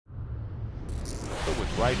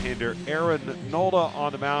Right-hander Aaron Nola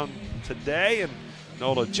on the mound today, and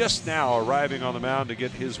Nola just now arriving on the mound to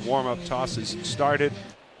get his warm-up tosses started.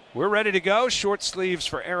 We're ready to go. Short sleeves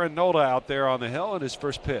for Aaron Nola out there on the hill, and his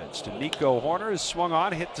first pitch to Nico Horner is swung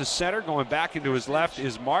on, hit to center. Going back into his left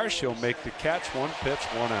is Marsh. He'll make the catch. One pitch,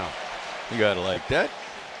 one out. You gotta like that.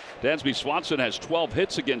 Dansby Swanson has 12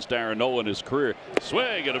 hits against Aaron Nola in his career.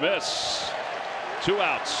 Swing and a miss. 2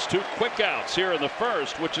 outs, 2 quick outs here in the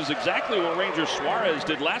first, which is exactly what Ranger Suarez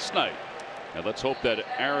did last night. And let's hope that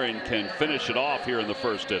Aaron can finish it off here in the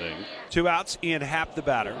first inning. 2 outs, Ian Happ the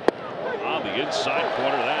batter. On the inside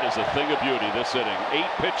corner, that is a thing of beauty this inning. 8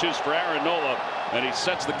 pitches for Aaron Nola, and he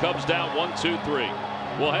sets the Cubs down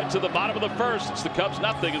 1-2-3. We'll head to the bottom of the first. It's the Cubs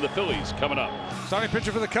nothing, and the Phillies coming up. Starting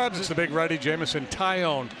pitcher for the Cubs, it's the big righty Jameson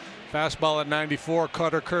Taillon. Fastball at 94,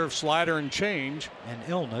 cutter, curve, slider, and change. And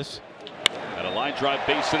illness. And a line drive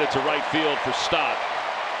base hit it to right field for Stott.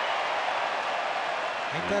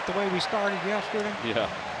 Ain't that the way we started yesterday? Yeah.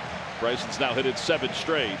 Bryson's now hit it 7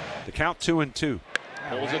 straight. The count 2-2.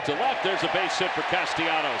 Pulls it to left. There's a base hit for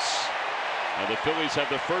Castellanos. And the Phillies have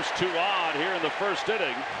the first 2 on here in the first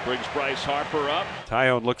inning. Brings Bryce Harper up.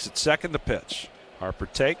 Taillon looks at second, the pitch. Harper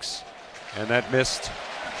takes, and that missed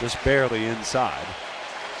just barely inside.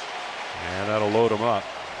 And that'll load him up.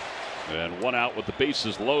 And 1 out with the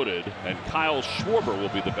bases loaded. And Kyle Schwarber will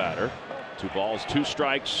be the batter. 2 balls, 2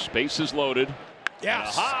 strikes, bases loaded.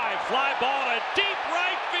 Yes. And a high fly ball to deep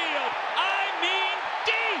right field. I mean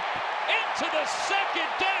deep into the second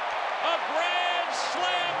deck. A grand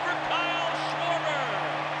slam for Kyle Schwarber.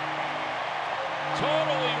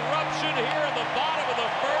 Total eruption here in the bottom of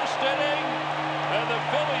the first inning. And the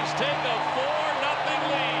Phillies take a 4-0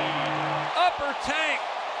 lead. Upper tank.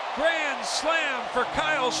 Grand slam for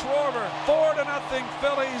Kyle Schwarber. 4-0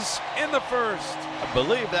 Phillies in the first. I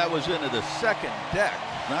believe that was into the second deck.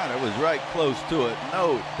 Not, it was right close to it.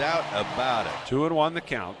 No doubt about it. 2-1 the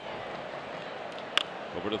count.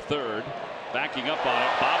 Over to third. Backing up on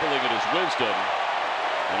it. Bobbling at his wisdom.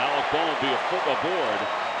 And Alec Bohm will be a foot aboard.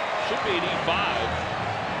 Should be an E5.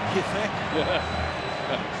 You think?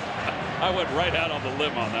 I went right out on the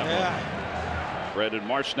limb on that one. Brandon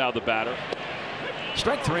Marsh now the batter.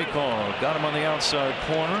 Strike 3 call. Got him on the outside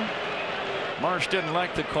corner. Marsh didn't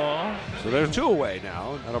like the call. So there's 2 away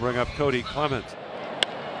now. That'll bring up Cody Clement.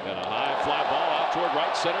 And a high fly ball out toward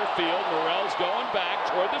right center field. Morel's going back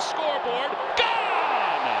toward the scoreboard.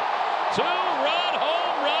 Gone! 2-run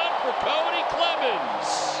home run for Cody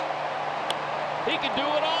Clemens. He can do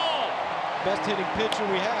it all. Best hitting pitcher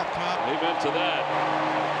we have, Tom. Amen to that.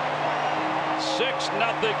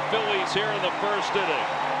 6-0 Phillies here in the first inning.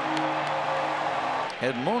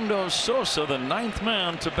 Edmundo Sosa, the 9th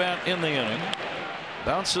man to bat in the inning.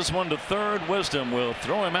 Bounces one to third. Wisdom will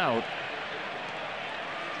throw him out.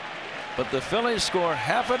 But the Phillies score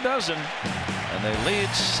half a dozen, and they lead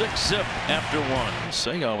 6-0 after 1.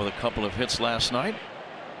 Seiya with a couple of hits last night.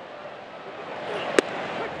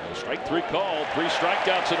 Strike 3 call. 3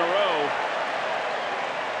 strikeouts in a row.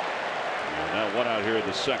 And now 1 out here in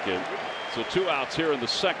the second. So 2 outs here in the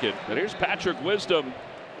second. And here's Patrick Wisdom.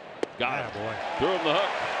 Got it. Threw him the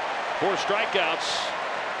hook. 4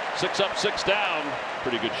 strikeouts. 6 up, 6 down.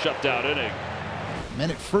 Pretty good shutdown inning. Men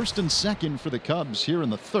at first and second for the Cubs here in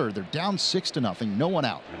the third. They're down 6-0. No one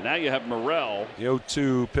out. And now you have Morel. The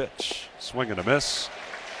 0-2 pitch. Swing and a miss.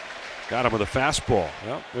 Got him with a fastball.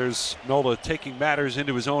 Well, there's Nola taking matters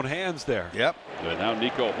into his own hands there. Yep. And now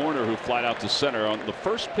Nico Horner, who flied out to center on the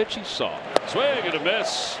first pitch he saw. Swing and a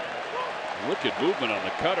miss. Look at movement on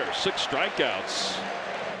the cutter. 6 strikeouts.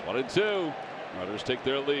 1-2. Runners take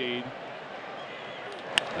their lead.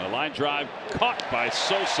 And a line drive caught by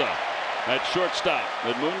Sosa at shortstop.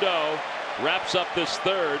 Edmundo wraps up this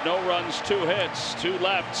third. No runs, 2 hits, 2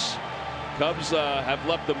 lefts. Cubs have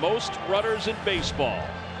left the most runners in baseball.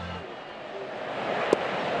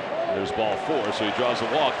 There's ball 4, so he draws a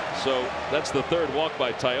walk. So that's the 3rd walk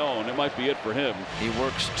by Taillon. It might be it for him. He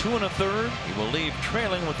works 2 1/3. He will leave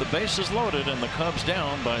trailing with the bases loaded and the Cubs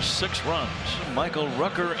down by 6 runs. Michael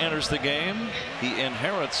Rucker enters the game. He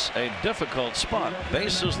inherits a difficult spot.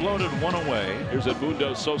 Bases loaded, 1 away. Here's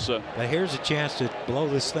Edmundo Sosa. But here's a chance to blow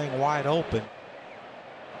this thing wide open.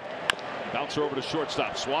 Bouncer over to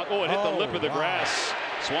shortstop. Oh, it hit the lip of the grass.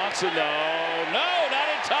 Swanson, no, not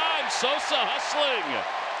in time. Sosa hustling.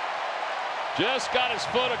 Just got his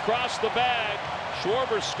foot across the bag.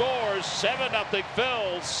 Schwarber scores. 7-0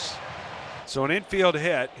 Phils. So an infield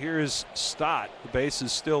hit. Here is Stott. The base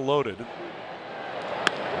is still loaded.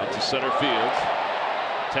 Out to center field.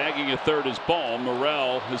 Tagging at third is Bohm.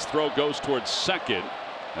 Morel, his throw goes towards second.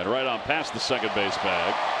 And right on past the second base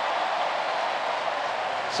bag.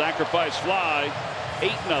 Sacrifice fly,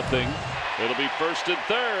 8-0. It'll be first and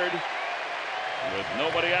third with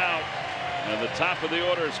nobody out. And the top of the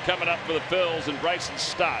order is coming up for the Phils and Bryson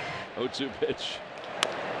Stott. 0-2 pitch.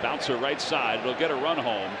 Bouncer right side. It'll get a run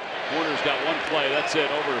home. Warner's got one play. That's it.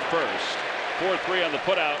 Over to first. 4-3 on the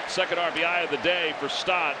putout. Second RBI of the day for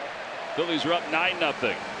Stott. Phillies are up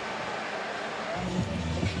 9-0.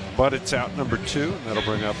 But it's out number 2. And that'll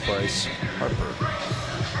bring up Bryce Harper.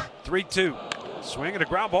 3-2. Swinging a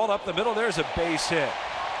ground ball up the middle. There's a base hit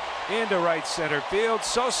into right center field.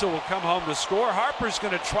 Sosa will come home to score. Harper's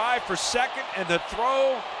going to try for second, and the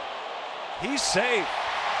throw, he's safe.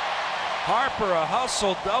 Harper, a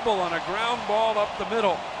hustle double on a ground ball up the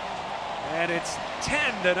middle. And it's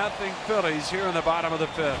 10-0 Phillies here in the bottom of the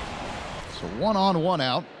 5th. So 1 on, 1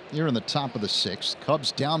 out here in the top of the 6th.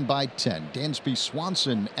 Cubs down by 10. Dansby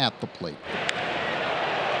Swanson at the plate.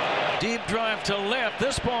 Deep drive to left.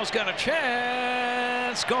 This ball's got a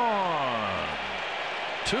chance. Gone.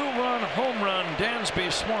 2-run home run,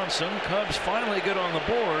 Dansby Swanson. Cubs finally get on the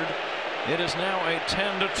board. It is now a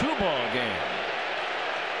 10-2 ball game.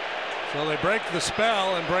 So they break the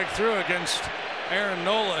spell and break through against Aaron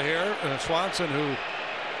Nola here. Swanson, who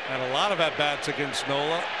had a lot of at-bats against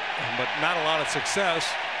Nola, but not a lot of success,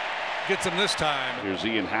 gets him this time. Here's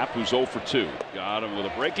Ian Happ, who's 0 for 2. Got him with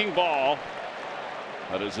a breaking ball.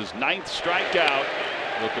 That is his 9th strikeout.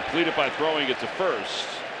 He'll complete it by throwing it to first.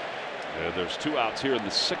 There's 2 outs here in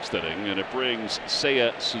the 6th inning, and it brings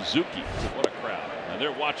Seiya Suzuki. What a crowd. And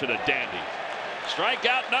they're watching a dandy.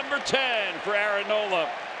 Strikeout number 10 for Aaron Nola.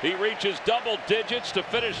 He reaches double digits to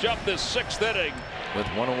finish up this 6th inning. With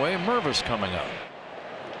one away, Mervis coming up.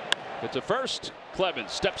 It's a first.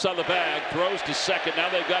 Clemens steps on the bag, throws to second. Now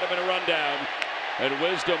they've got him in a rundown. And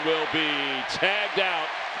Wisdom will be tagged out,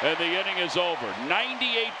 and the inning is over.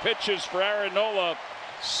 98 pitches for Aaron Nola.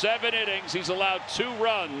 7 innings. He's allowed 2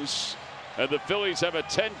 runs. And the Phillies have a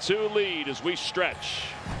 10-2 lead as we stretch.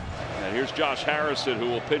 And here's Josh Harrison, who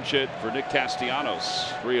will pinch it for Nick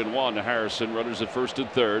Castellanos. 3-1 to Harrison. Runners at first and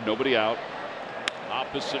third. Nobody out.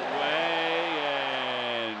 Opposite way.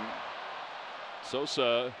 And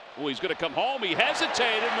Sosa. Oh, he's going to come home. He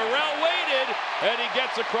hesitated. Morel waited. And he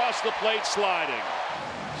gets across the plate sliding.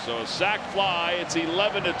 So a sac fly. It's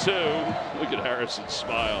 11-2. Look at Harrison's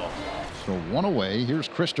smile. So 1 away. Here's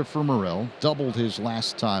Christopher Morel. Doubled his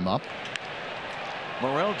last time up.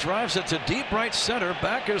 Morel drives it to deep right center.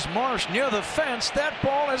 Back is Marsh near the fence. That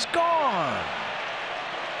ball is gone.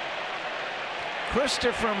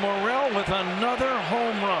 Christopher Morel with another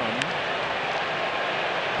home run.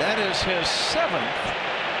 That is his 7th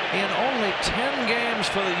in only 10 games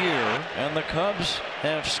for the year. And the Cubs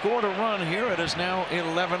have scored a run here. It is now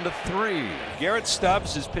 11-3. Garrett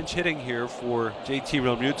Stubbs is pinch hitting here for JT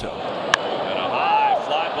Realmuto. And a high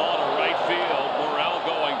fly ball to right field. Morel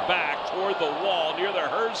going back toward the wall near the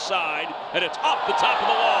Hurst side, and it's up the top of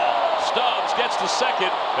the wall. Stubbs gets to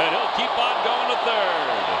second, and he'll keep on going to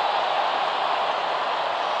third.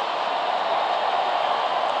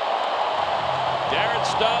 Garrett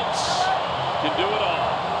Stubbs can do it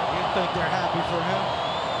all. You think they're happy for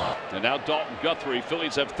him? And now Dalton Guthrie.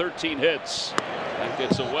 Phillies have 13 hits. That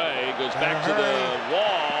gets away, goes back to the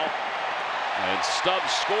wall, and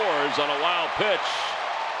Stubbs scores on a wild pitch.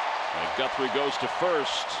 And Guthrie goes to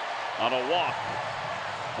first on a walk.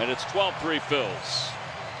 And it's 12-3 Phils.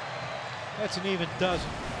 That's an even dozen.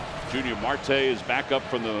 Junior Marte is back up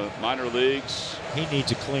from the minor leagues. He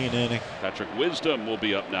needs a clean inning. Patrick Wisdom will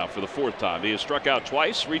be up now for the 4th time. He has struck out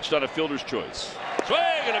twice, reached on a fielder's choice. Swing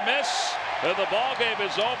and a miss. And the ball game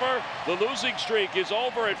is over. The losing streak is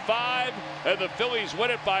over at 5. And the Phillies win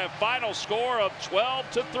it by a final score of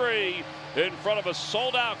 12-3 in front of a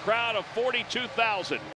sold-out crowd of 42,000.